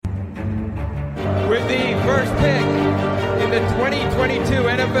first pick in the 2022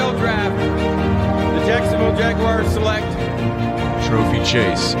 NFL Draft, the Jacksonville Jaguars select Trophy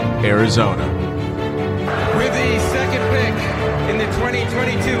Chase, Arizona. with the second pick in the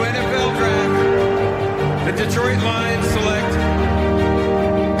 2022 NFL Draft, the Detroit Lions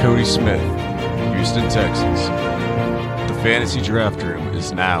select Cody Smith, Houston, Texas. The Fantasy Draft Room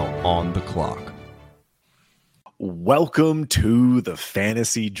is now on the clock. Welcome to the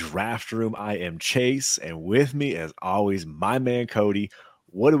Fantasy Draft Room. I am Chase, and with me, as always, my man Cody.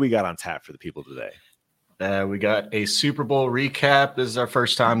 What do we got on tap for the people today? We got a Super Bowl recap. This is our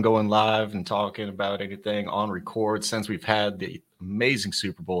first time going live and talking about anything on record since we've had the amazing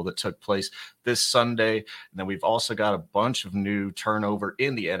Super Bowl that took place this Sunday. And then we've also got a bunch of new turnover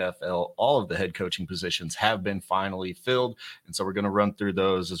in the NFL. All of the head coaching positions have been finally filled. And so we're going to run through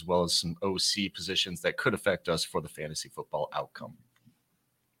those as well as some OC positions that could affect us for the fantasy football outcome.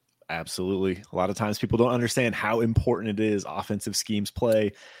 Absolutely. A lot of times people don't understand how important it is offensive schemes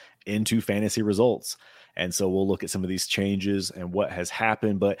play into fantasy results. And so we'll look at some of these changes and what has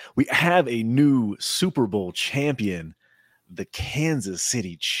happened. But we have a new Super Bowl champion, the Kansas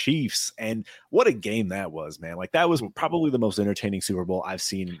City Chiefs. And what a game that was, man. Like, that was probably the most entertaining Super Bowl I've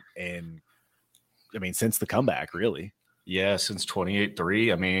seen since the comeback, really. Yeah, since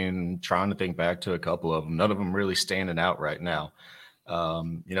 28-3. I mean, trying to think back to a couple of them, none of them really standing out right now.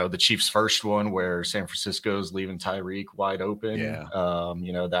 The Chiefs' first one where San Francisco's leaving Tyreek wide open. Yeah.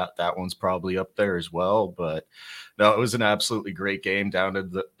 That one's probably up there as well. But no, it was an absolutely great game down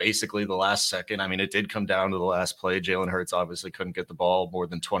to basically the last second. I mean, it did come down to the last play. Jalen Hurts obviously couldn't get the ball more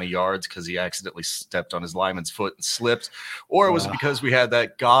than 20 yards because he accidentally stepped on his lineman's foot and slipped. Or it was because we had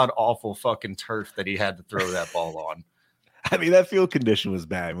that god-awful fucking turf that he had to throw that ball on. I mean, that field condition was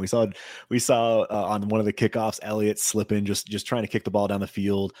bad. We saw on one of the kickoffs, Elliott slipping, just trying to kick the ball down the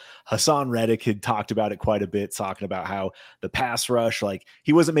field. Hassan Reddick had talked about it quite a bit, talking about how the pass rush, like,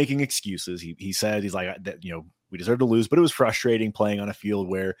 he wasn't making excuses. He said, he's like, we deserve to lose, but it was frustrating playing on a field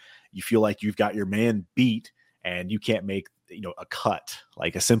where you feel like you've got your man beat and you can't make, a cut,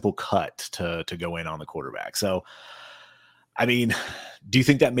 like a simple cut to go in on the quarterback. So, I mean, do you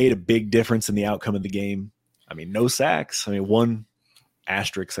think that made a big difference in the outcome of the game? I mean, no sacks. I mean, one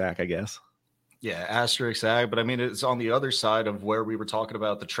asterisk sack, I guess. Yeah, asterisk sack. But I mean, it's on the other side of where we were talking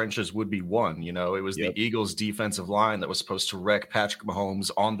about the trenches would be won. It was the Eagles' defensive line that was supposed to wreck Patrick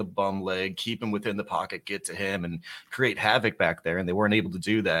Mahomes on the bum leg, keep him within the pocket, get to him, and create havoc back there. And they weren't able to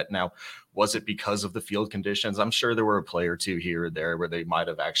do that. Now, was it because of the field conditions? I'm sure there were a play or two here or there where they might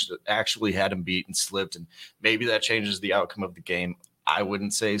have actually had him beat and slipped, and maybe that changes the outcome of the game. I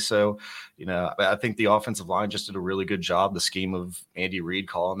wouldn't say so. I think the offensive line just did a really good job. The scheme of Andy Reid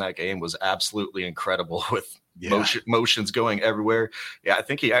calling that game was absolutely incredible with motions going everywhere. Yeah, I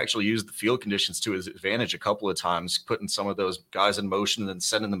think he actually used the field conditions to his advantage a couple of times, putting some of those guys in motion and then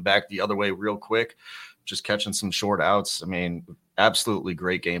sending them back the other way real quick, just catching some short outs. I mean, absolutely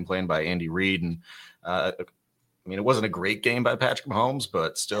great game plan by Andy Reid. And it wasn't a great game by Patrick Mahomes,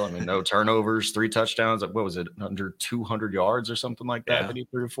 but still, no turnovers, 3 touchdowns. What was it, under 200 yards or something like that that he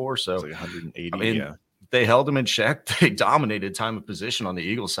threw for? So like 180, They held him in check. They dominated time of position on the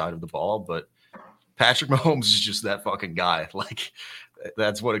Eagles side of the ball, but Patrick Mahomes is just that fucking guy. Like,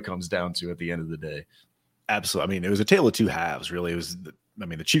 that's what it comes down to at the end of the day. Absolutely. I mean, it was a tale of two halves, really. It was,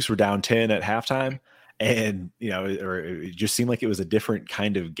 the Chiefs were down 10 at halftime. And, it just seemed like it was a different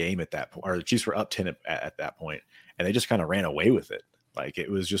kind of game at that point, or the Chiefs were up 10 at that point, and they just kind of ran away with it. Like, it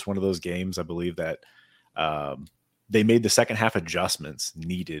was just one of those games, I believe, that they made the second half adjustments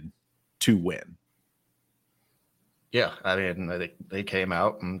needed to win. Yeah, they came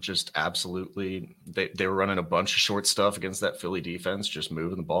out and just absolutely they were running a bunch of short stuff against that Philly defense, just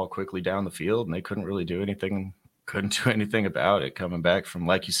moving the ball quickly down the field, and they couldn't really do anything. Couldn't do anything about it, coming back from,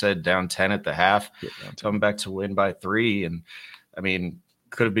 like you said, down 10 at the half, coming back to win by 3. And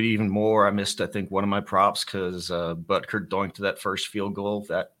could have been even more. I missed, I think, one of my props because Butker doinked to that first field goal.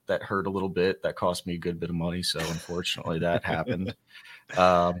 That hurt a little bit. That cost me a good bit of money. So unfortunately that happened.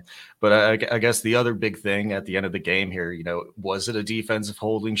 But I guess the other big thing at the end of the game here, was it a defensive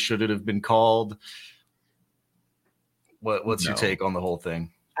holding? Should it have been called? What's your take on the whole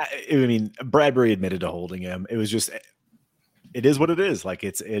thing? Bradbury admitted to holding him. It was just, it is what it is. Like,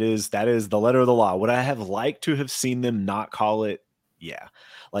 that is the letter of the law. Would I have liked to have seen them not call it? Yeah.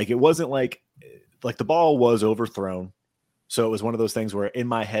 Like, it wasn't like the ball was overthrown. So it was one of those things where in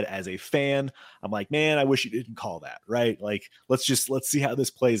my head as a fan, I'm like, man, I wish you didn't call that. Right. Like, let's see how this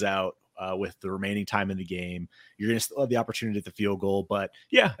plays out with the remaining time in the game. You're going to still have the opportunity at the field goal, but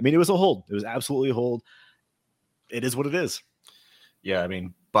yeah, it was a hold. It was absolutely a hold. It is what it is. Yeah,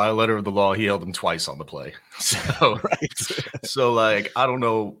 by a letter of the law, he held him twice on the play. So, so like, I don't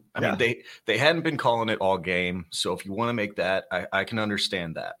know. I mean, they hadn't been calling it all game. So if you want to make that, I can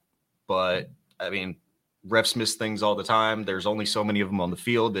understand that. But I mean, refs miss things all the time. There's only so many of them on the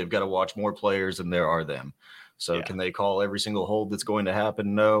field. They've got to watch more players than there are them. So can they call every single hold that's going to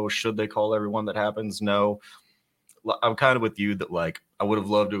happen? No. Should they call every one that happens? No. I'm kind of with you that, like, I would have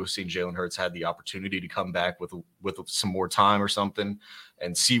loved to have seen Jalen Hurts had the opportunity to come back with some more time or something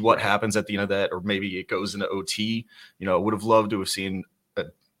and see what happens at the end of that, or maybe it goes into OT. You know, I would have loved to have seen a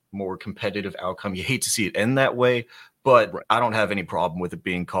more competitive outcome. You hate to see it end that way, but I don't have any problem with it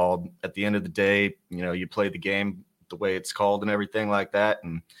being called. At the end of the day, you know, you play the game the way it's called and everything like that,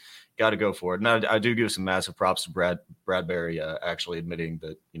 and got to go for it. And I do give some massive props to Bradbury actually admitting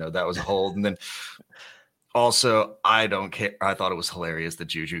that, you know, that was a hold. And then also, I don't care. I thought it was hilarious that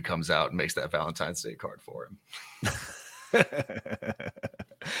Juju comes out and makes that Valentine's Day card for him.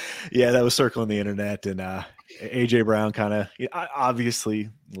 Yeah, that was circling the internet, and AJ Brown kind of obviously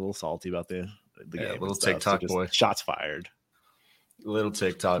a little salty about the game. Little TikTok boy. Shots fired. Little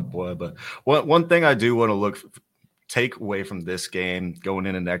TikTok boy. But one thing I do want to take away from this game going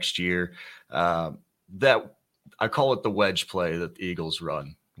into next year, that I call it the wedge play that the Eagles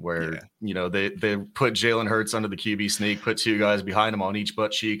run, where you know they put Jalen Hurts under the QB sneak, put two guys behind him on each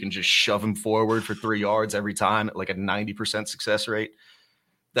butt cheek, and just shove him forward for 3 yards every time at like a 90% success rate.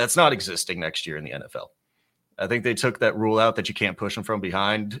 That's not existing next year in the NFL. I think they took that rule out that you can't push them from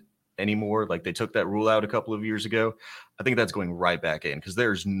behind anymore. Like, they took that rule out a couple of years ago. I think that's going right back in, because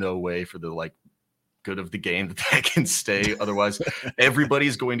there's no way for the good of the game that can stay. Otherwise,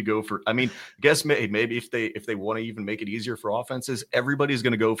 everybody's going to go for, I mean, I guess maybe if they want to even make it easier for offenses, everybody's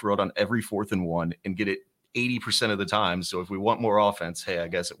going to go for it on every 4th and 1 and get it 80% of the time. So if we want more offense, hey, I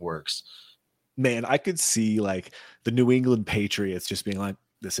guess it works. Man, I could see like the New England Patriots just being like,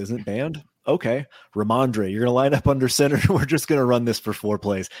 this isn't banned. Okay, Ramondre, you're gonna line up under center. We're just gonna run this for 4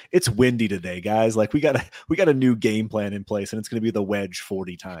 plays. It's windy today, guys. Like, we got a new game plan in place, and it's gonna be the wedge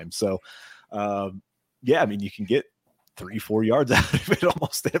 40 times. So, yeah, I mean, you can get 3-4 yards out of it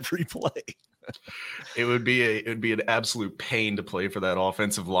almost every play. It would be an absolute pain to play for that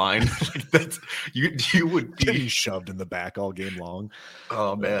offensive line. You would be shoved in the back all game long.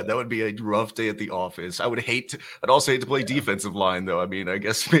 Oh man, that would be a rough day at the office. I'd also hate to play defensive line, though. I mean, I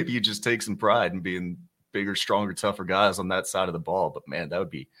guess maybe you just take some pride in being bigger, stronger, tougher guys on that side of the ball. But man, that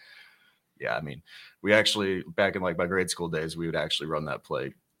would be, yeah. I mean, we actually, back in like my grade school days, we would actually run that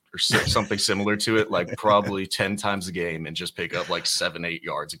play or something similar to it, like probably 10 times a game, and just pick up like 7-8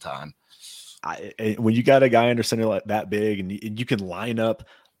 yards a time. When you got a guy under center like that big, and you can line up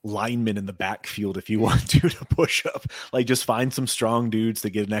linemen in the backfield if you want to push up, like, just find some strong dudes to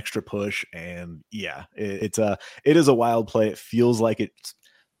get an extra push. And yeah, it is a wild play. It feels like it's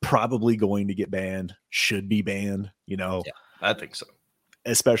probably going to get banned, should be banned, you know. Yeah, I think so.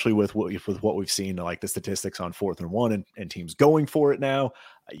 Especially with what we've seen, like the statistics on 4th and 1 and teams going for it now,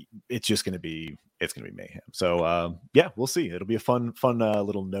 it's going to be mayhem. So yeah, we'll see. It'll be a fun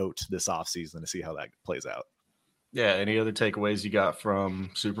little note this offseason to see how that plays out. Yeah. Any other takeaways you got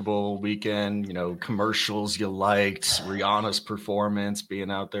from Super Bowl weekend? You know, commercials you liked, Rihanna's performance, being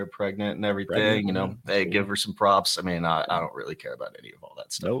out there pregnant and everything. You know, hey, give her some props. I mean, I don't really care about any of all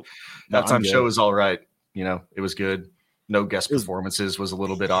that stuff. Nope. Halftime show was all right. You know, it was good. No guest performances, was a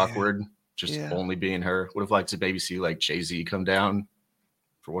little bit awkward. Just only being her. Would have liked to maybe see like Jay-Z come down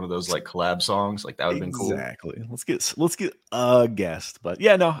for one of those like collab songs. Like, that would have been cool. Exactly. Let's get a guest. But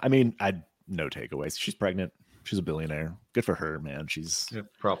yeah, no, I mean, no takeaways. She's pregnant. She's a billionaire. Good for her, man. She's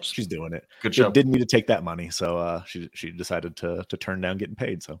props. She's doing it. Good job. Didn't need to take that money, so she decided to turn down getting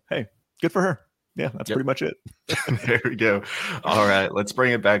paid. So hey, good for her. Yeah, that's pretty much it. There we go. All right, let's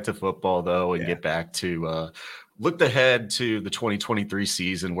bring it back to football though, and get back to look ahead to the 2023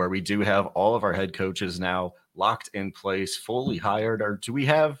 season, where we do have all of our head coaches now locked in place, fully hired. Or do we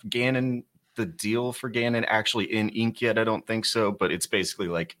have the deal for Gannon actually in ink yet? I don't think so, but it's basically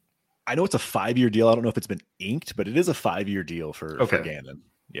like, I know it's a 5-year deal. I don't know if it's been inked, but it is a 5-year deal for Gannon.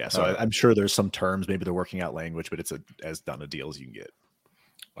 Yeah, so I'm sure there's some terms. Maybe they're working out language, but it's as done a deal as you can get.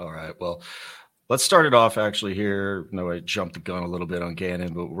 All right, well, let's start it off actually here. No, I jumped the gun a little bit on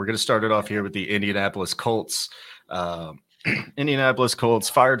Gannon, but we're going to start it off here with the Indianapolis Colts. Indianapolis Colts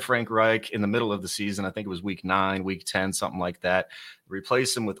fired Frank Reich in the middle of the season. I think it was week 9, week 10, something like that.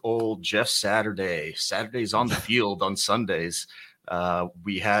 Replaced him with old Jeff Saturday. Saturday's on the field on Sundays.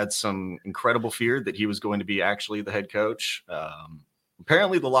 We had some incredible fear that he was going to be actually the head coach.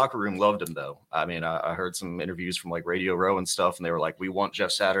 Apparently the locker room loved him, though. I mean, I heard some interviews from like Radio Row and stuff, and they were like, we want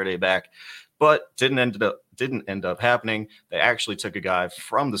Jeff Saturday back. but didn't end up happening. They actually took a guy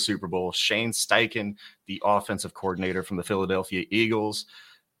from the Super Bowl, Shane Steichen, the offensive coordinator from the Philadelphia Eagles,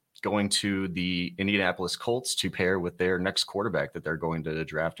 going to the Indianapolis Colts to pair with their next quarterback that they're going to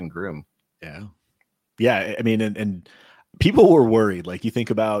draft and groom. Yeah. I mean, and people were worried. Like, you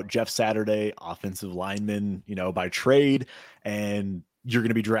think about Jeff Saturday, offensive lineman, by trade, and you're going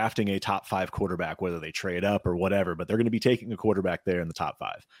to be drafting a top 5 quarterback, whether they trade up or whatever, but they're going to be taking a quarterback there in the top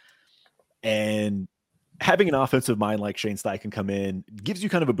 5. And having an offensive mind like Shane Steichen come in gives you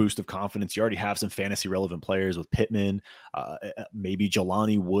kind of a boost of confidence. You already have some fantasy relevant players with Pittman. Maybe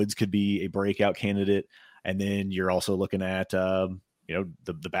Jelani Woods could be a breakout candidate. And then you're also looking at, the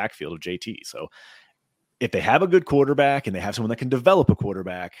backfield of JT. So if they have a good quarterback and they have someone that can develop a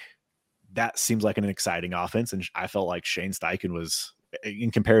quarterback, that seems like an exciting offense. And I felt like Shane Steichen was,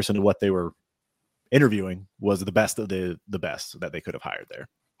 in comparison to what they were interviewing, was the best of the best that they could have hired there.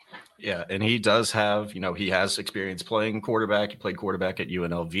 Yeah, and he does have, he has experience playing quarterback. He played quarterback at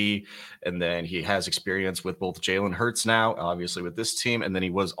UNLV, and then he has experience with both Jalen Hurts now, obviously with this team, and then he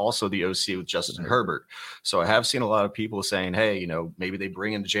was also the OC with Justin Herbert. So I have seen a lot of people saying, hey, maybe they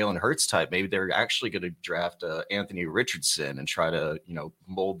bring in the Jalen Hurts type. Maybe they're actually going to draft Anthony Richardson and try to,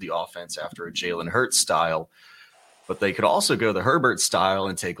 mold the offense after a Jalen Hurts style. But they could also go the Herbert style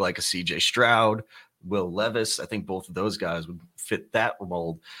and take like a CJ Stroud, Will Levis. I think both of those guys would fit that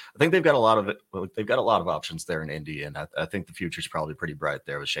mold. I think they've got a lot of options there in Indy, and I think the future is probably pretty bright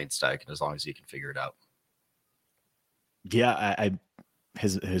there with Shane Steichen, as long as he can figure it out. Yeah,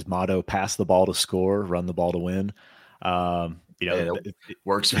 his motto: pass the ball to score, run the ball to win. It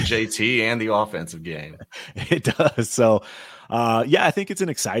works for JT and the offensive game. It does. So, I think it's an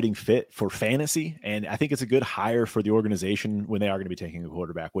exciting fit for fantasy, and I think it's a good hire for the organization when they are going to be taking a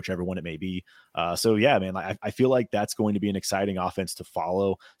quarterback, whichever one it may be. I feel like that's going to be an exciting offense to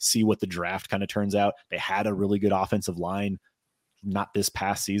follow, see what the draft kind of turns out. They had a really good offensive line, not this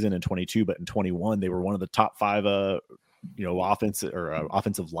past season in 22, but in 21, they were one of the top 5,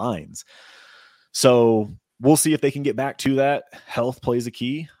 offensive lines. So we'll see if they can get back to that. Health plays a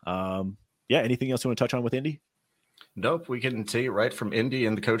key. Anything else you want to touch on with Indy? Nope, we can take it right from Indy,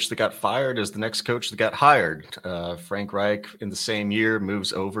 and the coach that got fired is the next coach that got hired. Frank Reich, in the same year,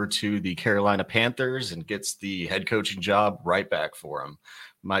 moves over to the Carolina Panthers and gets the head coaching job right back for him.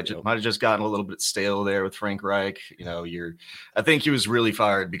 Might have just gotten a little bit stale there with Frank Reich. I think he was really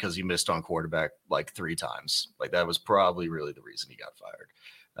fired because he missed on quarterback like 3 times. Like, that was probably really the reason he got fired.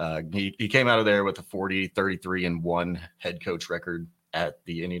 He came out of there with a 40-33-1 head coach record at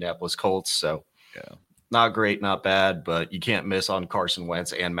the Indianapolis Colts. So not great, not bad, but you can't miss on Carson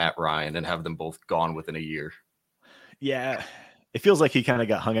Wentz and Matt Ryan and have them both gone within a year. Yeah, it feels like he kind of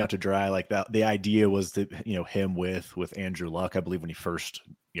got hung out to dry. Like that, the idea was that, him with Andrew Luck, I believe, when he first,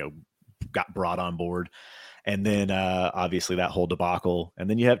 got brought on board. And then obviously that whole debacle. And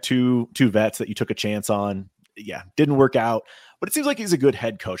then you have two vets that you took a chance on. Yeah, didn't work out. But it seems like he's a good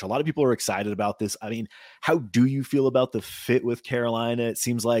head coach. A lot of people are excited about this. I mean, how do you feel about the fit with Carolina? It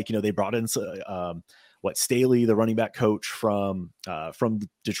seems like, they brought in Staley, the running back coach from the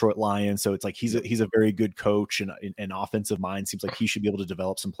Detroit Lions. So it's like he's a very good coach and an offensive mind. Seems like he should be able to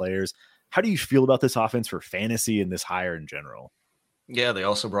develop some players. How do you feel about this offense for fantasy and this hire in general? Yeah, they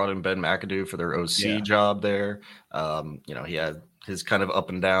also brought in Ben McAdoo for their OC job there. He had his kind of up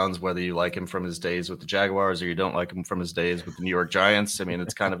and downs, whether you like him from his days with the Jaguars or you don't like him from his days with the New York Giants. I mean,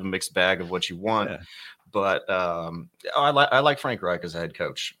 it's kind of a mixed bag of what you want. Yeah. But I like Frank Reich as a head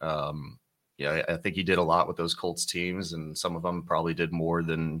coach. I think he did a lot with those Colts teams, and some of them probably did more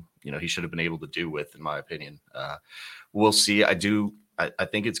than he should have been able to do with, in my opinion. We'll see. I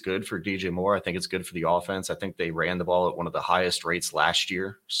think it's good for DJ Moore. I think it's good for the offense. I think they ran the ball at one of the highest rates last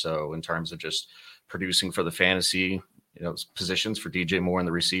year. So in terms of just producing for the fantasy, positions for DJ Moore and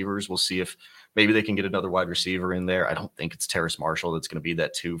the receivers, we'll see if maybe they can get another wide receiver in there. I don't think it's Terrace Marshall that's going to be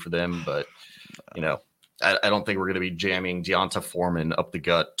that 2 for them, but I don't think we're going to be jamming Deonta Foreman up the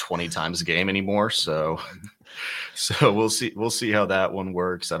gut 20 times a game anymore. So we'll see. We'll see how that one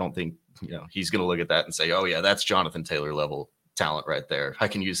works. I don't think he's going to look at that and say, "Oh yeah, that's Jonathan Taylor level talent right there. I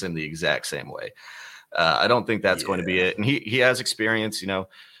can use him the exact same way." I don't think that's going to be it. And he has experience.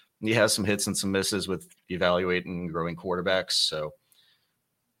 He has some hits and some misses with evaluating and growing quarterbacks. So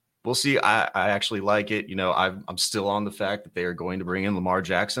we'll see. I actually like it. I'm still on the fact that they are going to bring in Lamar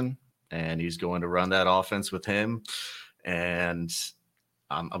Jackson, and he's going to run that offense with him. And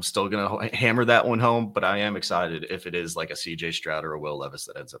I'm still going to hammer that one home, but I am excited if it is like a CJ Stroud or a Will Levis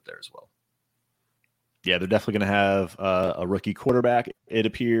that ends up there as well. Yeah, they're definitely going to have a rookie quarterback, it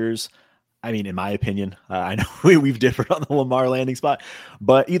appears. I mean, in my opinion, I know we've differed on the Lamar landing spot,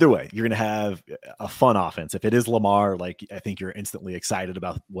 but either way, you're going to have a fun offense. If it is Lamar, like I think you're instantly excited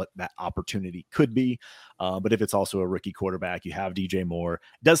about what that opportunity could be. But if it's also a rookie quarterback, you have DJ Moore.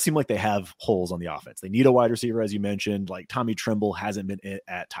 It does seem like they have holes on the offense. They need a wide receiver, as you mentioned. Like Tommy Trimble hasn't been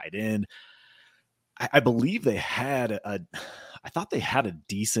at tight end. I believe they had I thought they had a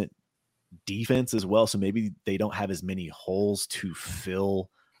decent defense as well. So maybe they don't have as many holes to fill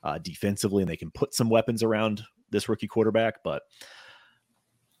defensively, and they can put some weapons around this rookie quarterback, but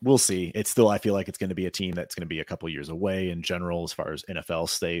we'll see. It's still, I feel like it's going to be a team that's going to be a couple years away in general, as far as NFL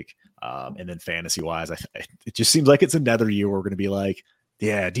stake. And then fantasy wise, it just seems like it's another year where we're going to be like,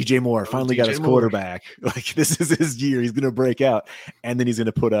 yeah, DJ Moore finally got his quarterback. Like this is his year. He's going to break out, and then he's going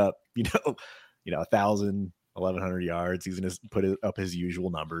to put up, 1,000, 1,100 yards. He's going to put up his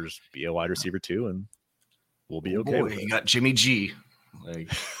usual numbers, be a wide receiver too, and we'll be okay. You got Jimmy G.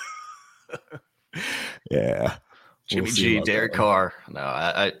 Like, yeah, Jimmy G, Derek Carr. No,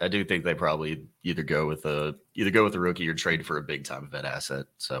 I do think they probably either go with a rookie or trade for a big time vet asset.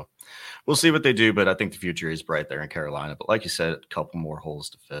 So we'll see what they do, but I think the future is bright there in Carolina. But like you said, a couple more holes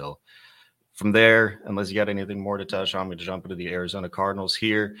to fill. From there, unless you got anything more to touch on, I'm going to jump into the Arizona Cardinals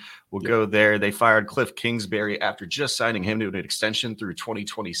here. We'll go there. They fired Cliff Kingsbury after just signing him to an extension through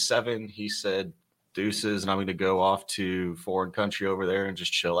 2027. He said, deuces, and I'm going to go off to foreign country over there and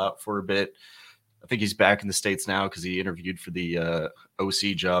just chill out for a bit. I think he's back in the States now because he interviewed for the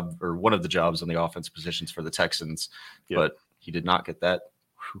OC job, or one of the jobs on the offensive positions for the Texans, but he did not get that.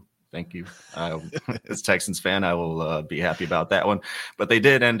 Whew, thank you. As Texans fan, I will be happy about that one. But they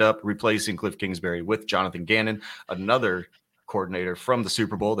did end up replacing Cliff Kingsbury with Jonathan Gannon, another coordinator from the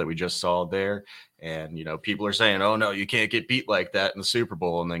Super Bowl that we just saw there. And, people are saying, oh, no, you can't get beat like that in the Super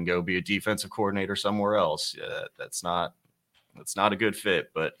Bowl and then go be a defensive coordinator somewhere else. That's not a good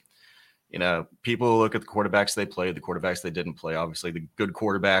fit. But, people look at the quarterbacks they played, the quarterbacks they didn't play. Obviously, the good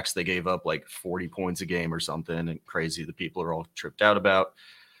quarterbacks, they gave up like 40 points a game or something, and crazy that people are all tripped out about.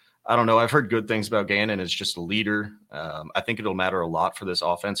 I don't know. I've heard good things about Gannon as just a leader. I think it'll matter a lot for this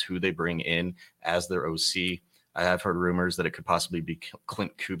offense who they bring in as their OC. I have heard rumors that it could possibly be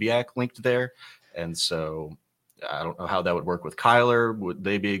Clint Kubiak linked there. And so I don't know how that would work with Kyler. Would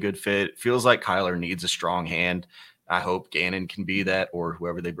they be a good fit? It feels like Kyler needs a strong hand. I hope Gannon can be that, or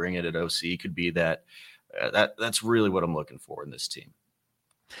whoever they bring in at OC could be that. That's really what I'm looking for in this team.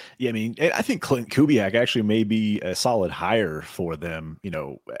 Yeah, I mean, I think Clint Kubiak actually may be a solid hire for them,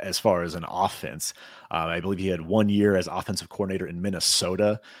 as far as an offense. I believe he had 1 year as offensive coordinator in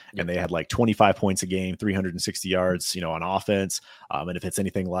Minnesota, and they had like 25 points a game, 360 yards, on offense. And if it's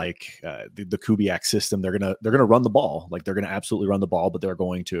anything like the Kubiak system, they're gonna run the ball. Like they're gonna absolutely run the ball, but they're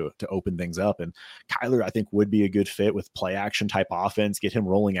going to open things up. And Kyler, I think, would be a good fit with play action type offense. Get him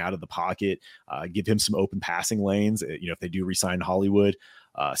rolling out of the pocket, give him some open passing lanes. If they do re-sign Hollywood.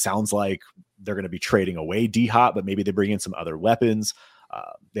 Sounds like they're going to be trading away D-Hop, but maybe they bring in some other weapons.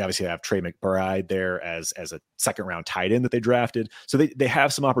 They obviously have Trey McBride there as a second round tight end that they drafted. So they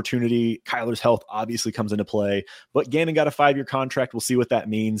have some opportunity. Kyler's health obviously comes into play, but Gannon got a 5-year contract. We'll see what that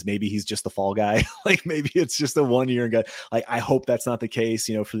means. Maybe he's just the fall guy. Like maybe it's just a 1 year guy. Like I hope that's not the case,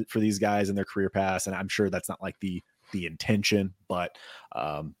 for these guys in their career paths. And I'm sure that's not like the intention, but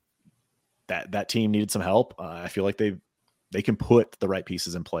that team needed some help. I feel like they can put the right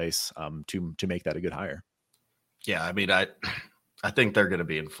pieces in place to make that a good hire. Yeah, I mean, I think they're going to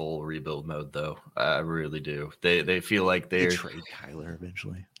be in full rebuild mode, though. I really do. They feel like they trade Kyler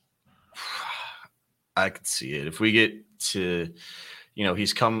eventually. I could see it. If we get to,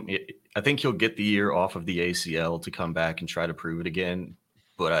 he's come. I think he'll get the year off of the ACL to come back and try to prove it again.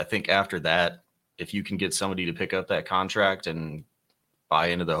 But I think after that, if you can get somebody to pick up that contract and buy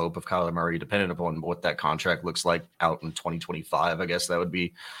into the hope of Kyler Murray, depending upon what that contract looks like out in 2025. I guess that would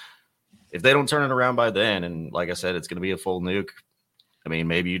be, if they don't turn it around by then, and like I said, it's going to be a full nuke. I mean,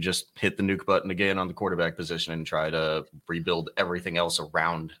 maybe you just hit the nuke button again on the quarterback position and try to rebuild everything else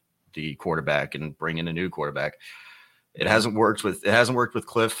around the quarterback and bring in a new quarterback. It hasn't worked with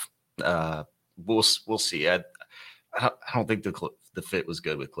Cliff. We'll see. I don't think the fit was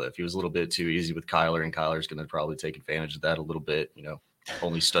good with Cliff. He was a little bit too easy with Kyler, and Kyler's going to probably take advantage of that a little bit,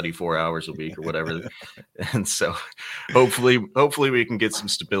 only study 4 hours a week or whatever. And so hopefully we can get some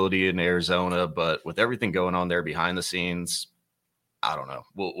stability in Arizona, but with everything going on there behind the scenes, I don't know.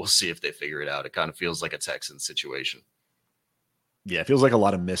 We'll see if they figure it out. It kind of feels like a Texans situation. Yeah, it feels like a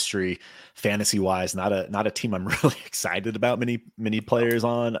lot of mystery fantasy wise. Not a team I'm really excited about many players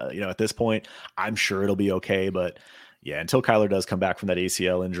on, at this point. I'm sure it'll be okay, but yeah, until Kyler does come back from that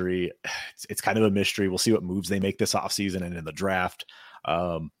ACL injury, it's kind of a mystery. We'll see what moves they make this offseason and in the draft.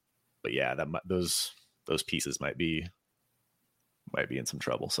 yeah, those pieces might be in some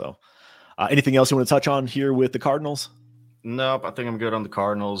trouble. So anything else you want to touch on here with the Cardinals? Nope, I think I'm good on the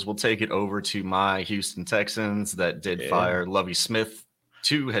Cardinals. We'll take it over to my Houston Texans that did fire Lovie Smith,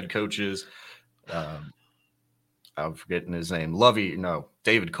 2 head coaches. I'm forgetting his name.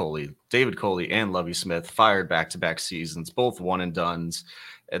 David Coley. David Coley and Lovie Smith fired back-to-back seasons, both one and dones.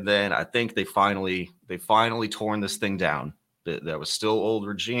 And then I think they finally torn this thing down. That was still old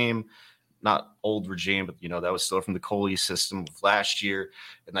regime. Not old regime, but that was still from the Coley system of last year.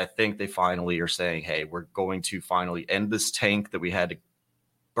 And I think they finally are saying, hey, we're going to finally end this tank that we had to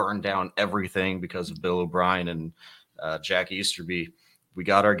burn down everything because of Bill O'Brien and Jack Easterby. We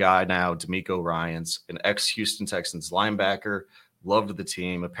got our guy now, D'Amico Ryans, an ex-Houston Texans linebacker, loved the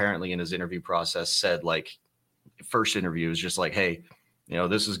team. Apparently in his interview process said, first interview was just like, hey,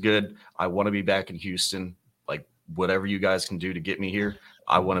 this is good. I want to be back in Houston. Whatever you guys can do to get me here,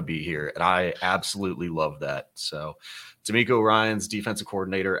 I want to be here. And I absolutely love that. So D'Amico Ryans, defensive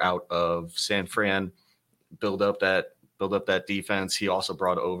coordinator out of San Fran, build up that defense. He also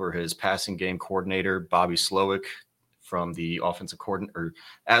brought over his passing game coordinator, Bobby Slowick, from the offensive coordinator,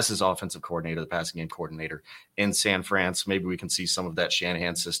 as his offensive coordinator, the passing game coordinator in San Fran. So maybe we can see some of that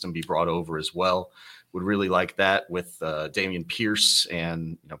Shanahan system be brought over as well. Would really like that with Dameon Pierce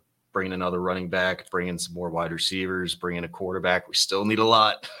and, bringing another running back, bringing some more wide receivers, bringing a quarterback. We still need a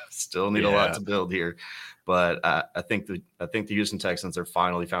lot, a lot to build here. But I think the Houston Texans are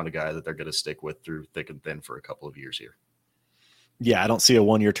finally found a guy that they're going to stick with through thick and thin for a couple of years here. Yeah, I don't see a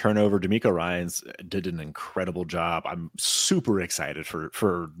one-year turnover. D'Amico Ryans did an incredible job. I'm super excited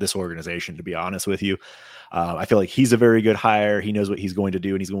for this organization, to be honest with you. I feel like he's a very good hire. He knows what he's going to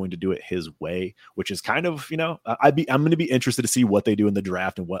do, and he's going to do it his way, which is kind of, I'm going to be interested to see what they do in the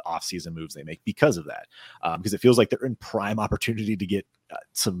draft and what offseason moves they make because of that. Because it feels like they're in prime opportunity to get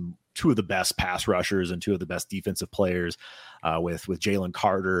two of the best pass rushers and 2 of the best defensive players with Jalen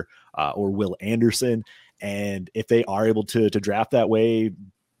Carter or Will Anderson. And if they are able to draft that way,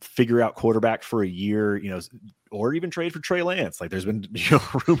 figure out quarterback for a year, or even trade for Trey Lance. There's been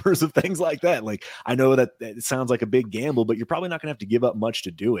rumors of things like that. I know that it sounds like a big gamble, but you're probably not going to have to give up much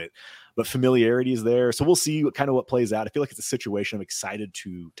to do it. But familiarity is there. So we'll see what plays out. I feel like it's a situation I'm excited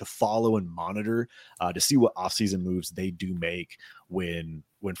to follow and monitor to see what offseason moves they do make when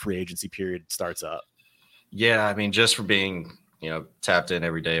free agency period starts up. Yeah, I mean, just for being, tapped in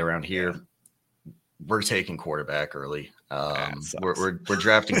every day around here, we're taking quarterback early. We're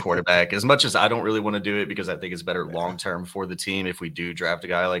drafting quarterback as much as I don't really want to do it because I think it's better long-term for the team. If we do draft a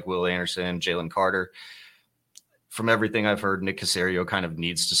guy like Will Anderson, Jalen Carter, from everything I've heard, Nick Caserio kind of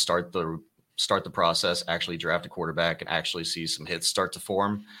needs to start the process, actually draft a quarterback and actually see some hits start to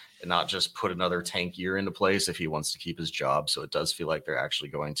form and not just put another tank year into place if he wants to keep his job. So it does feel like they're actually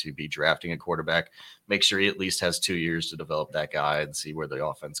going to be drafting a quarterback, make sure he at least has 2 years to develop that guy and see where the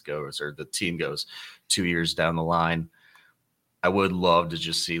offense goes or the team goes 2 years down the line. I would love to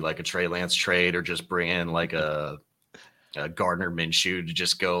just see a Trey Lance trade or just bring in a Gardner Minshew to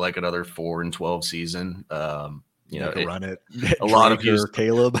just go another 4-12 season. Run it. A lot of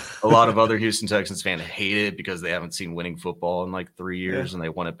Caleb. A lot of other Houston Texans fans hate it because they haven't seen winning football in 3 years and they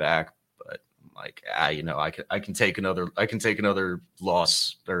want it back. But I can take another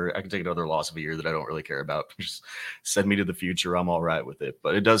loss, or I can take another loss of a year that I don't really care about. Just send me to the future. I'm all right with it.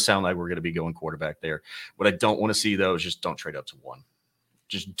 But it does sound like we're going to be going quarterback there. What I don't want to see though is just don't trade up to 1.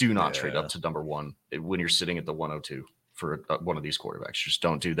 Just do not trade up to number 1 when you're sitting at the 102 for one of these quarterbacks. Just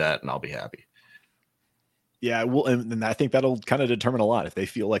don't do that, and I'll be happy. Yeah, well, and I think that'll kind of determine a lot. If they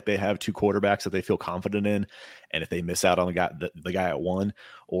feel like they have 2 quarterbacks that they feel confident in, and if they miss out on the guy at 1,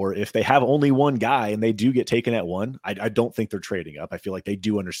 or if they have only 1 guy and they do get taken at 1, I don't think they're trading up. I feel like they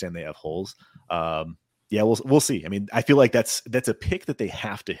do understand they have holes. Yeah, we'll see. I mean, I feel like that's a pick that they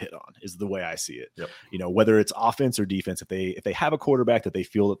have to hit on, is the way I see it. Yep. Whether it's offense or defense, if they have a quarterback that they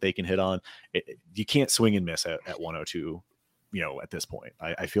feel that they can hit on, you can't swing and miss at 102. At this point,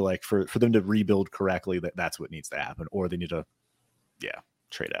 I feel like for them to rebuild correctly, that's what needs to happen, or they need to,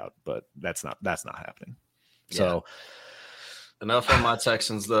 trade out. But that's not happening. Yeah. So enough on my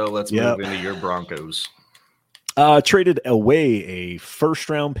Texans, though. Let's move into your Broncos. Traded away a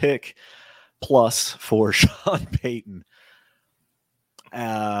first-round pick plus for Sean Payton.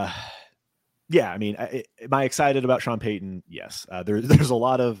 Yeah, I mean, am I excited about Sean Payton? Yes. There's a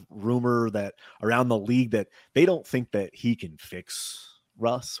lot of rumor that around the league that they don't think that he can fix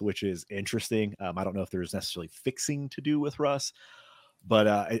Russ, which is interesting. I don't know if there's necessarily fixing to do with Russ,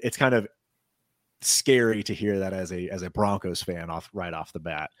 but it's kind of scary to hear that as a Broncos fan right off the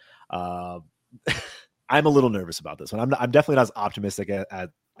bat. I'm a little nervous about this one. I'm definitely not as optimistic as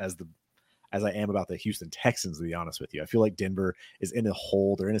as I am about the Houston Texans, to be honest with you. I feel like Denver is in a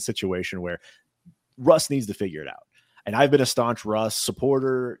hole. They're in a situation where Russ needs to figure it out. And I've been a staunch Russ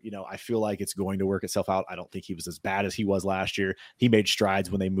supporter. I feel like it's going to work itself out. I don't think he was as bad as he was last year. He made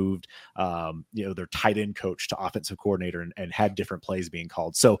strides when they moved, their tight end coach to offensive coordinator and had different plays being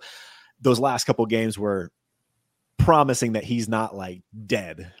called. So those last couple of games were promising that he's not like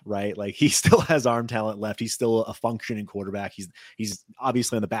dead, right? Like he still has arm talent left. He's still a functioning quarterback. He's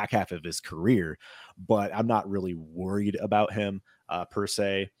obviously in the back half of his career, but I'm not really worried about him per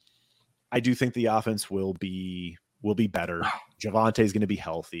se. I do think the offense will be better. Javonte is going to be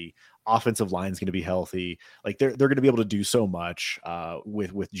healthy. Offensive line is going to be healthy. Like they're going to be able to do so much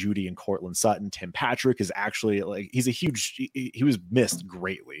with Judy and Cortland Sutton. Tim Patrick is actually he was missed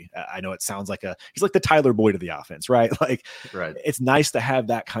greatly. I know it sounds like he's like the Tyler Boyd of the offense, right? Like, right. It's nice to have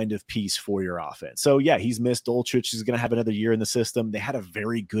that kind of piece for your offense. So yeah, he's missed. Dulcich is going to have another year in the system. They had a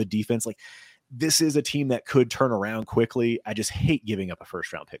very good defense. Like this is a team that could turn around quickly. I just hate giving up a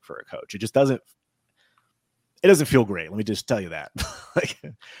first round pick for a coach. It just doesn't feel great. Let me just tell you that.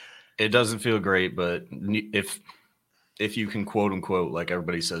 It doesn't feel great, but if you can quote unquote, like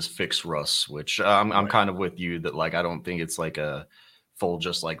everybody says, fix Russ, which I'm kind of with you that like I don't think it's like a full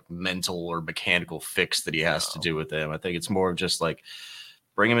just like mental or mechanical fix that he has to do with him. I think it's more of just like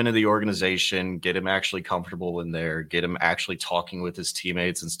bring him into the organization, get him actually comfortable in there, get him actually talking with his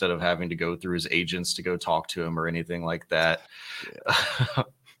teammates instead of having to go through his agents to go talk to him or anything like that. Yeah.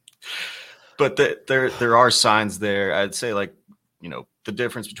 But there are signs there. I'd say like, the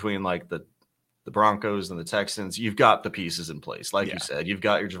difference between like the Broncos and the Texans, you've got the pieces in place. Like you said, you've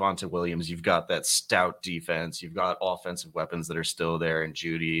got your Javonte Williams, you've got that stout defense, you've got offensive weapons that are still there and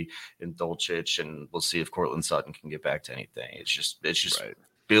Judy and Dulcich, and we'll see if Cortland Sutton can get back to anything. It's just right.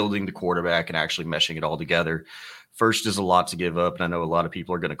 Building the quarterback and actually meshing it all together. First is a lot to give up, and I know a lot of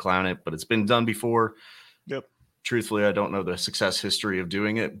people are going to clown it, but it's been done before. Yep. Truthfully, I don't know the success history of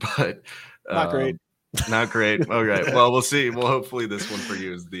doing it, but not great. Not great. Okay. Well, we'll see. Well, hopefully this one for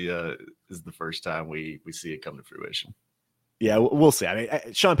you is the first time we see it come to fruition. Yeah, we'll see. I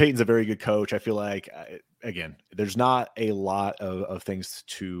mean, Sean Payton's a very good coach. I feel like, again, there's not a lot of things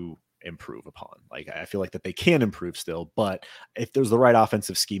to improve upon. Like, I feel like that they can improve still, but if there's the right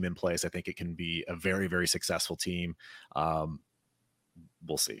offensive scheme in place, I think it can be a very, very successful team.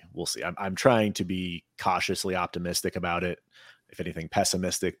 We'll see. I'm trying to be cautiously optimistic about it, if anything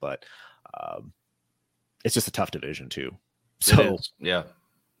pessimistic, but it's just a tough division too. So yeah,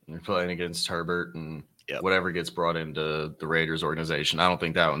 you're playing against Herbert and whatever gets brought into the Raiders organization. I don't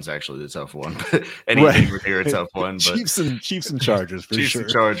think that one's actually the tough one, but anything would hear a tough one. But Chiefs and Chargers for Chiefs sure.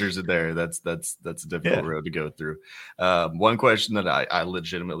 And Chargers are there. That's a difficult road to go through. One question that I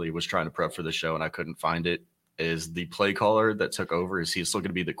legitimately was trying to prep for the show and I couldn't find it is the play caller that took over. Is he still going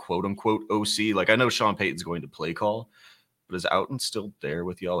to be the quote unquote OC? Like I know Sean Payton's going to play call. But is Outen still there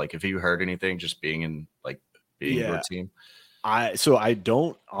with y'all? Like, if you heard anything, just being your team? I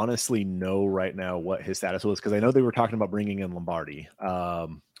don't honestly know right now what his status was because I know they were talking about bringing in Lombardi.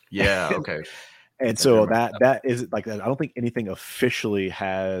 Okay. And so that is like I don't think anything officially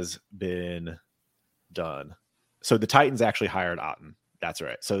has been done. So the Titans actually hired Otten. That's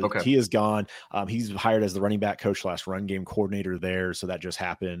right. So he is gone. He's hired as the running back coach / run game coordinator there. So that just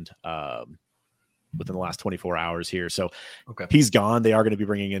happened. Within the last 24 hours here. So he's gone. They are going to be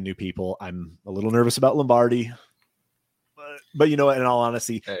bringing in new people. I'm a little nervous about Lombardi, but in all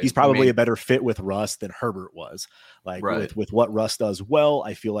honesty, he's probably a better fit with Russ than Herbert was. Like with what Russ does well,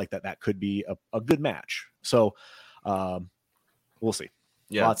 I feel like that could be a good match. So we'll see.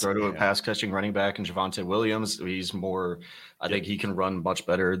 Yeah, throw to a pass-catching running back and Javonte Williams. He's more – I think he can run much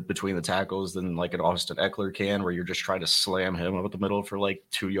better between the tackles than like an Austin Eckler can, where you're just trying to slam him up the middle for like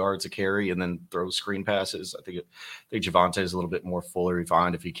 2 yards a carry and then throw screen passes. I think Javonte is a little bit more fully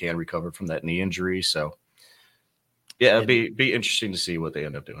refined if he can recover from that knee injury. So, yeah, it'd be interesting to see what they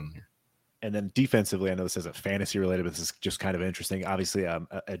end up doing here. And then defensively, I know this isn't fantasy related, but this is just kind of interesting. Obviously,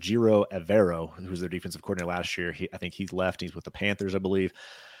 Ajiro Evero, who was their defensive coordinator last year, I think he's left. He's with the Panthers, I believe.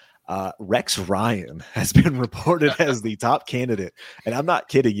 Rex Ryan has been reported as the top candidate, and I'm not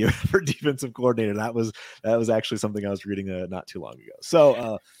kidding you, for defensive coordinator. That was actually something I was reading not too long ago.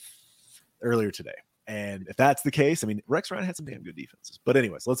 So earlier today. And if that's the case, I mean, Rex Ryan had some damn good defenses. But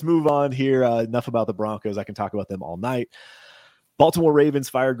anyways, let's move on here. Enough about the Broncos. I can talk about them all night. Baltimore Ravens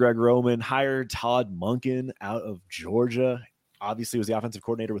fired Greg Roman, hired Todd Monken out of Georgia. Obviously, was the offensive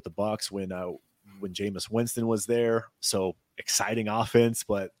coordinator with the Bucs when Jameis Winston was there. So exciting offense,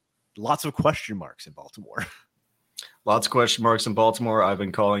 but lots of question marks in Baltimore. Lots of question marks in Baltimore. I've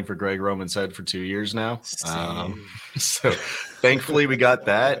been calling for Greg Roman's head for 2 years now. So thankfully we got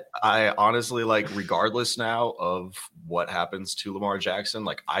that. I honestly, like, regardless now of what happens to Lamar Jackson,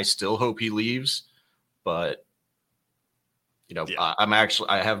 like, I still hope he leaves, but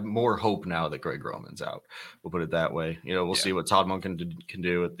I have more hope now that Greg Roman's out. We'll put it that way. We'll see what Todd Monken can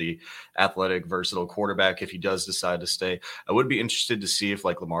do with the athletic, versatile quarterback if he does decide to stay. I would be interested to see if,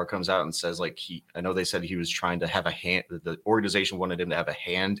 like, Lamar comes out and says, like, I know they said he was trying to have a hand. The organization wanted him to have a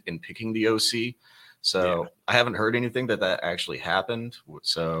hand in picking the OC. So I haven't heard anything that actually happened.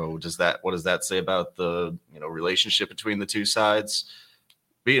 So what does that say about the relationship between the two sides?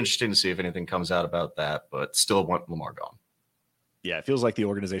 Be interesting to see if anything comes out about that, but still want Lamar gone. Yeah, it feels like the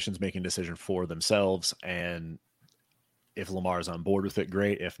organization's making a decision for themselves, and if Lamar's on board with it,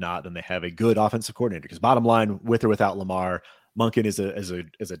 great. If not, then they have a good offensive coordinator. Because bottom line, with or without Lamar, Monken is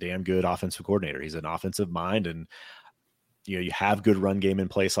a damn good offensive coordinator. He's an offensive mind, and you have good run game in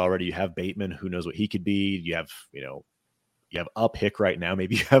place already. You have Bateman, who knows what he could be. You have a pick right now.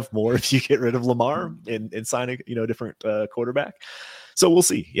 Maybe you have more if you get rid of Lamar and sign a different quarterback. So we'll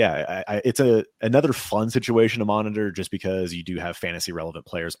see. Yeah, it's another fun situation to monitor, just because you do have fantasy relevant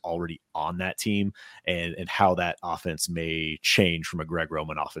players already on that team, and how that offense may change from a Greg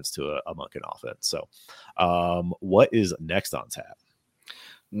Roman offense to a Monken offense. So what is next on tap?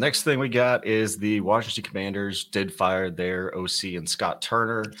 Next thing we got is the Washington Commanders did fire their OC and Scott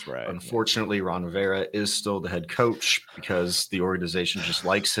Turner. That's right. Unfortunately, Ron Rivera is still the head coach because the organization just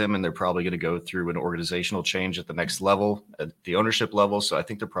likes him, and they're probably going to go through an organizational change at the next level, at the ownership level. So I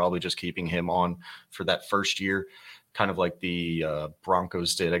think they're probably just keeping him on for that first year, kind of like the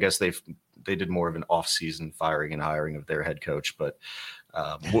Broncos did. I guess they did more of an off-season firing and hiring of their head coach, but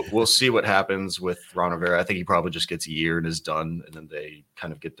we'll see what happens with Ron Rivera. I think he probably just gets a year and is done, and then they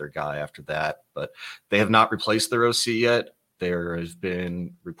kind of get their guy after that. But they have not replaced their OC yet. There have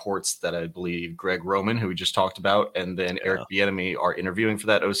been reports that I believe Greg Roman, who we just talked about, and then Eric Bieniemy are interviewing for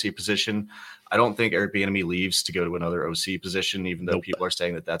that OC position. I don't think Eric Bieniemy leaves to go to another OC position, even though people are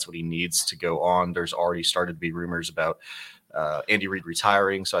saying that that's what he needs to go on. There's already started to be rumors about Andy Reid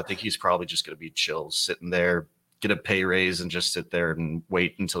retiring, so I think he's probably just going to be chill, sitting there, get a pay raise, and just sit there and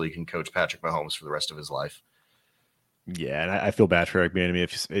wait until he can coach Patrick Mahomes for the rest of his life. Yeah, and I feel bad for Eric Bieniemy.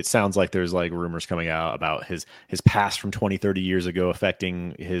 If it sounds like there's like rumors coming out about his past from 20, 30 years ago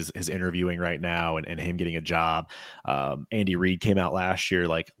affecting his interviewing right now and him getting a job. Andy Reid came out last year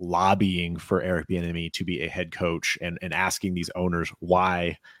like lobbying for Eric Bieniemy to be a head coach and asking these owners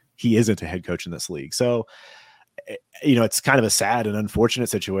why he isn't a head coach in this league. So it's kind of a sad and unfortunate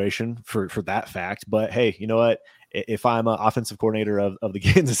situation for that fact. But hey, you know what? If I'm an offensive coordinator of the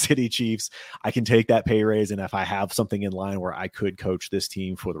Kansas City Chiefs, I can take that pay raise. And if I have something in line where I could coach this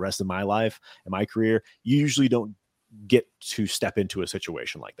team for the rest of my life and my career, you usually don't get to step into a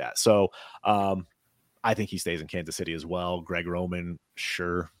situation like that. So I think he stays in Kansas City as well. Greg Roman,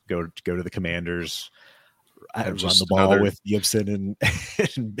 sure, go to the Commanders. Run the ball with Gibson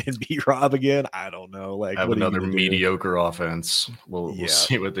and beat Rob again. I don't know. Like, have another mediocre offense. We'll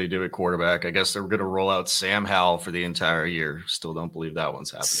see what they do at quarterback. I guess they're going to roll out Sam Howell for the entire year. Still don't believe that one's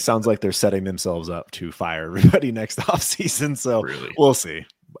happening. Sounds like they're setting themselves up to fire everybody next offseason. So We'll see.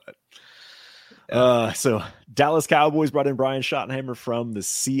 But so Dallas Cowboys brought in Brian Schottenheimer from the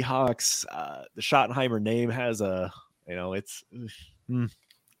Seahawks. The Schottenheimer name has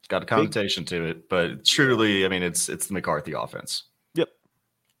it's got a connotation to it, but truly, I mean, it's the McCarthy offense. Yep,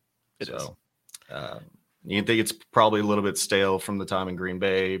 it is. You think it's probably a little bit stale from the time in Green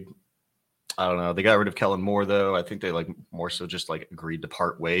Bay. I don't know. They got rid of Kellen Moore, though. I think they more so just agreed to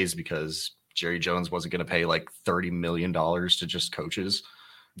part ways because Jerry Jones wasn't going to pay $30 million to just coaches.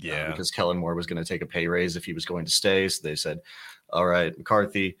 Yeah, because Kellen Moore was going to take a pay raise if he was going to stay. So they said, "All right,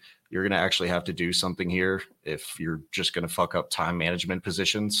 McCarthy, you're going to actually have to do something here if you're just going to fuck up time management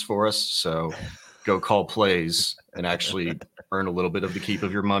positions for us. So go call plays and actually earn a little bit of the keep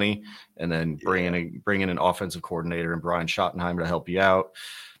of your money, and then bring in an offensive coordinator and Brian Schottenheimer to help you out."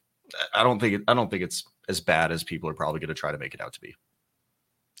 I don't think it's as bad as people are probably going to try to make it out to be.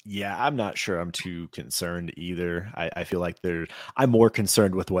 Yeah, I'm not sure I'm too concerned either. I feel like I'm more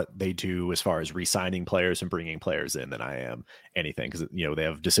concerned with what they do as far as re-signing players and bringing players in than I am anything, because they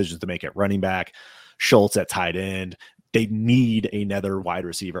have decisions to make at running back, Schultz at tight end. They need another wide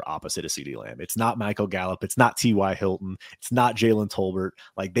receiver opposite of CeeDee Lamb. It's not Michael Gallup. It's not T.Y. Hilton. It's not Jalen Tolbert.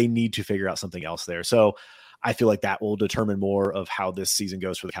 They need to figure out something else there. So I feel like that will determine more of how this season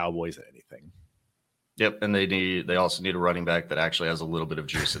goes for the Cowboys than anything. Yep, and they also need a running back that actually has a little bit of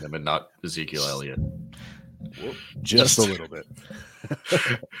juice in him and not Ezekiel Elliott. Just a little bit.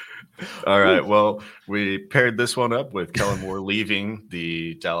 All right. Well, we paired this one up with Kellen Moore leaving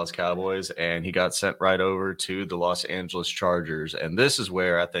the Dallas Cowboys, and he got sent right over to the Los Angeles Chargers. And this is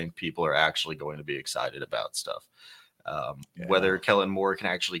where I think people are actually going to be excited about stuff. Whether Kellen Moore can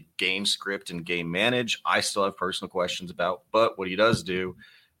actually game script and game manage, I still have personal questions about. But what he does do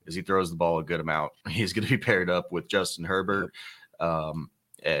is he throws the ball a good amount. He's going to be paired up with Justin Herbert, and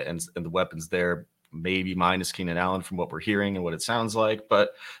the weapons there, maybe minus Keenan Allen from what we're hearing and what it sounds like.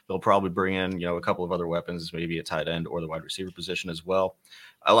 But they'll probably bring in, a couple of other weapons, maybe a tight end or the wide receiver position as well.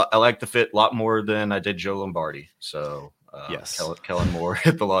 I like the fit a lot more than I did Joe Lombardi. So yes, Kellen Moore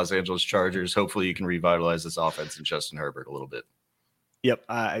at the Los Angeles Chargers. Hopefully you can revitalize this offense and Justin Herbert a little bit. Yep.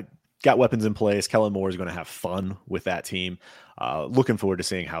 I got weapons in place. Kellen Moore is going to have fun with that team. Looking forward to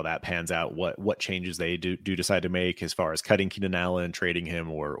seeing how that pans out, what changes they do decide to make as far as cutting Keenan Allen, trading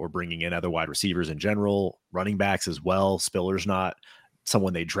him, or bringing in other wide receivers in general, running backs as well. Spiller's not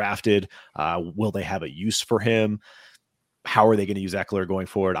someone they drafted. Will they have a use for him? How are they going to use Eckler going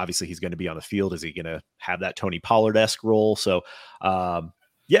forward? Obviously, he's going to be on the field. Is he going to have that Tony Pollard-esque role? So,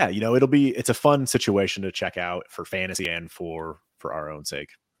 it's a fun situation to check out for fantasy and for our own sake.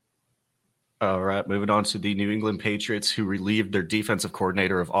 All right, moving on to the New England Patriots, who relieved their defensive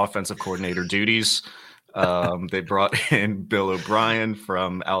coordinator of offensive coordinator duties. They brought in Bill O'Brien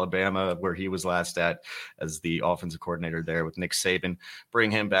from Alabama, where he was last at as the offensive coordinator there with Nick Saban.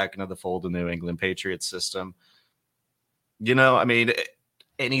 Bring him back into the fold of the New England Patriots system.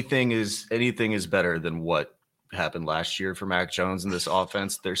 Anything is better than what happened last year for Mac Jones in this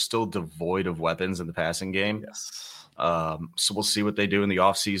offense. They're still devoid of weapons in the passing game. Yes. So we'll see what they do in the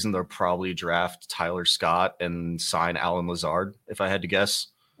offseason. They'll probably draft Tyler Scott and sign Alan Lazard, if I had to guess.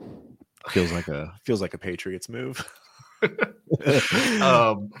 Feels like a Patriots move. But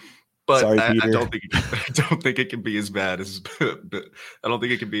sorry, Peter. I don't think it can be as bad as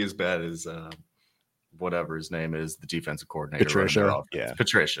whatever his name is, the defensive coordinator. Patricia. Yeah.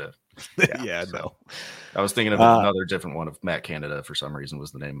 Patricia. Yeah, so, no. I was thinking of another different one of Matt Canada for some reason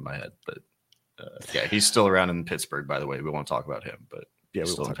was the name in my head, but he's still around in Pittsburgh, by the way. We won't talk about him, but yeah, he's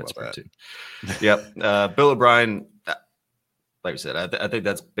we'll still in talk Pittsburgh about too. Yep. Bill O'Brien, like I said, I think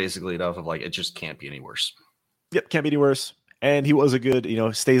that's basically enough of it just can't be any worse. Yep, can't be any worse. And he was a good,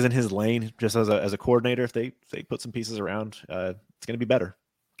 stays in his lane just as a coordinator. If they put some pieces around, it's going to be better.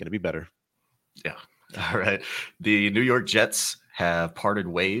 Yeah. All right. The New York Jets have parted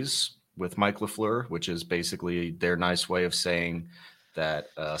ways with Mike LaFleur, which is basically their nice way of saying that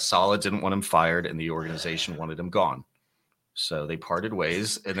Saleh didn't want him fired and the organization wanted him gone. So they parted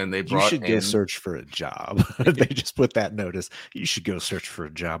ways, and then they brought go search for a job. They just put that notice. You should go search for a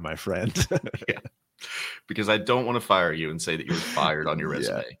job, my friend. Yeah. Because I don't want to fire you and say that you were fired on your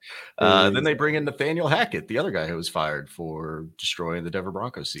resume. Then they bring in Nathaniel Hackett, the other guy who was fired for destroying the Denver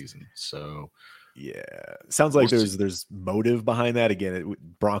Broncos season. So yeah, sounds like there's motive behind that. Again,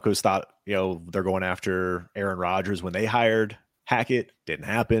 Broncos thought, they're going after Aaron Rodgers when they hired Hackett. Didn't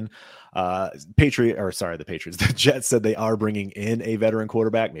happen. The Patriots. The Jets said they are bringing in a veteran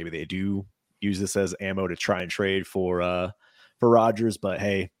quarterback. Maybe they do use this as ammo to try and trade for Rodgers. But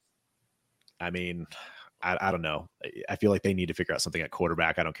hey, I don't know. I feel like they need to figure out something at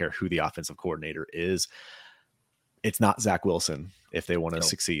quarterback. I don't care who the offensive coordinator is. It's not Zach Wilson if they want to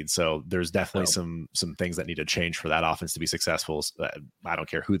succeed. So there's definitely some things that need to change for that offense to be successful. I don't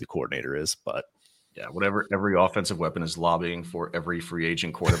care who the coordinator is, but yeah, whatever every offensive weapon is lobbying for every free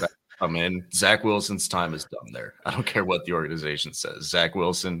agent quarterback to come in. Zach Wilson's time is done there. I don't care what the organization says. Zach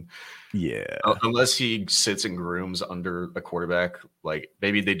Wilson, unless he sits and grooms under a quarterback, like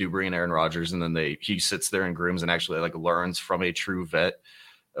maybe they do bring in Aaron Rodgers and then he sits there and grooms and actually learns from a true vet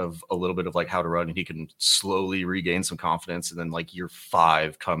of a little bit of how to run, and he can slowly regain some confidence, and then year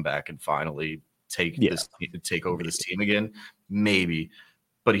 5 come back and finally take over this team again. Maybe.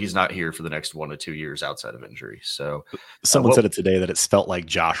 But he's not here for the next 1 to 2 years outside of injury. So someone said it today that it's felt like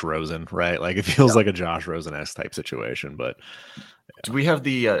Josh Rosen, right? It feels like a Josh Rosen-esque type situation. But do we have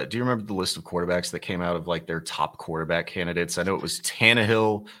do you remember the list of quarterbacks that came out of their top quarterback candidates? I know it was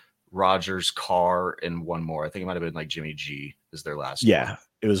Tannehill, Rodgers, Carr, and one more. I think it might have been Jimmy G is their last one.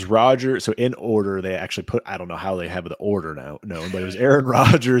 It was Rodgers. So in order, they actually put, I don't know how they have the order now, but it was Aaron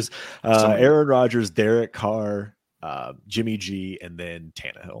Rodgers, Derek Carr, Jimmy G, and then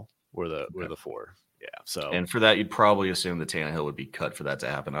Tannehill were the 4. Yeah. So, and for that, you'd probably assume that Tannehill would be cut for that to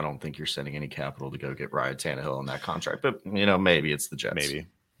happen. I don't think you're sending any capital to go get Ryan Tannehill on that contract, but maybe it's the Jets. Maybe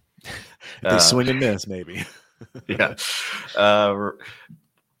they swing and miss. Maybe. Yeah.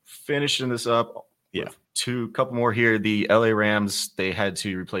 Finishing this up. Yeah. couple more here. The LA Rams, they had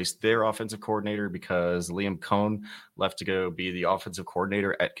to replace their offensive coordinator because Liam Cohn left to go be the offensive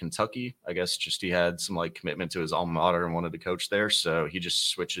coordinator at Kentucky. I guess just he had some like commitment to his alma mater and wanted to coach there. So he just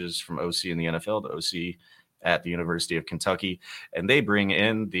switches from OC in the NFL to OC at the University of Kentucky. And they bring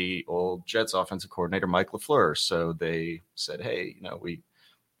in the old Jets offensive coordinator, Mike LaFleur. So they said, hey,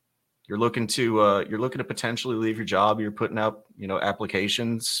 you're looking to potentially leave your job. You're putting out,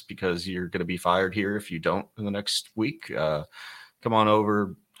 applications because you're going to be fired here if you don't in the next week. Come on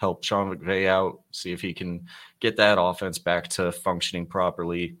over, help Sean McVay out, see if he can get that offense back to functioning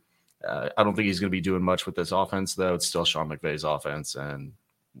properly. I don't think he's going to be doing much with this offense, though. It's still Sean McVay's offense, and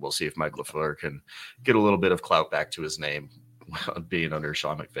we'll see if Mike LaFleur can get a little bit of clout back to his name being under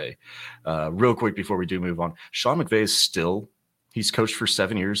Sean McVay. Real quick before we do move on, Sean McVay is he's coached for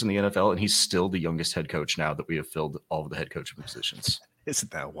 7 years in the NFL, and he's still the youngest head coach now that we have filled all of the head coaching positions.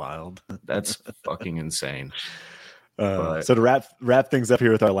 Isn't that wild? That's fucking insane. So to wrap things up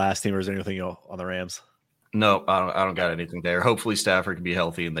here with our last team, or is there anything on the Rams? No, I don't got anything there. Hopefully Stafford can be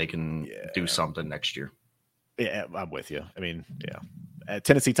healthy and they can do something next year. Yeah, I'm with you. I mean,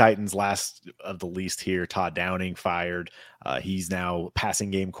 Tennessee Titans, last of the least here. Todd Downing fired. He's now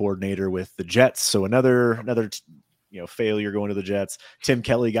passing game coordinator with the Jets. So another failure going to the Jets. Tim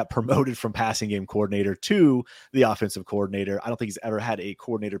Kelly got promoted from passing game coordinator to the offensive coordinator. I don't think he's ever had a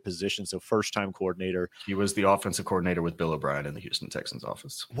coordinator position, so first time coordinator. He was the offensive coordinator with Bill O'Brien in the Houston Texans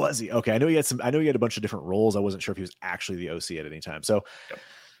office. Was he? Okay, I know he had a bunch of different roles. I wasn't sure if he was actually the OC at any time. So,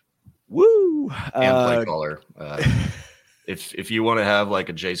 woo! And play caller. If you want to have like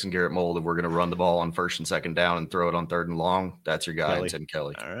a Jason Garrett mold, if we're going to run the ball on first and second down and throw it on third and long, that's your guy, Tim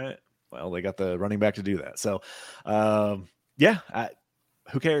Kelly. All right. Well, they got the running back to do that. So, who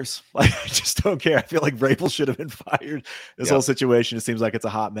cares? Like, I just don't care. I feel like Vrabel should have been fired. This whole situation, it seems like it's a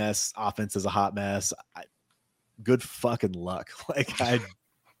hot mess. Offense is a hot mess. Good fucking luck. Like,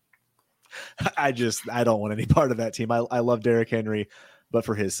 I don't want any part of that team. I love Derrick Henry, but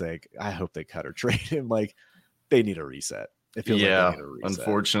for his sake, I hope they cut or trade him. Like, they need a reset. It feels like they need a reset.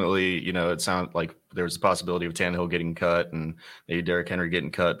 Unfortunately, it sounds like there's a possibility of Tannehill getting cut and maybe Derrick Henry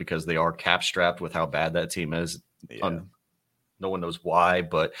getting cut because they are cap strapped with how bad that team is. Yeah. No one knows why,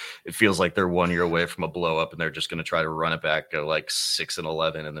 but it feels like they're 1 year away from a blow up, and they're just going to try to run it back, go like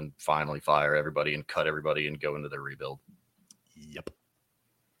 6-11, and then finally fire everybody and cut everybody and go into their rebuild. Yep.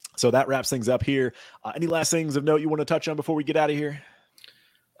 So that wraps things up here. Any last things of note you want to touch on before we get out of here?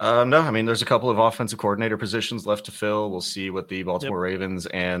 No, I mean, there's a couple of offensive coordinator positions left to fill. We'll see what the Baltimore Ravens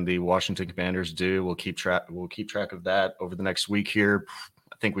and the Washington Commanders do. We'll keep track of that over the next week here.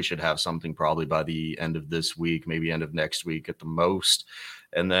 I think we should have something probably by the end of this week, maybe end of next week at the most.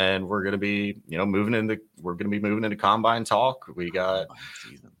 And then we're going to be, moving into combine talk. We got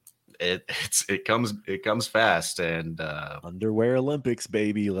it comes fast, and underwear Olympics,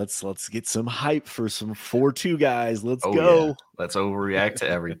 baby. Let's get some hype for some 4-2 guys. Let's go. Yeah. Let's overreact to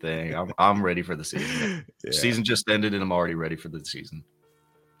everything. I'm ready for the season. Yeah. Season just ended, and I'm already ready for the season.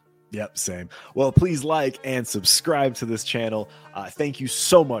 Yep, same. Well, please like and subscribe to this channel. Thank you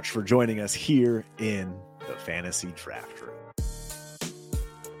so much for joining us here in the Fantasy Draft Room.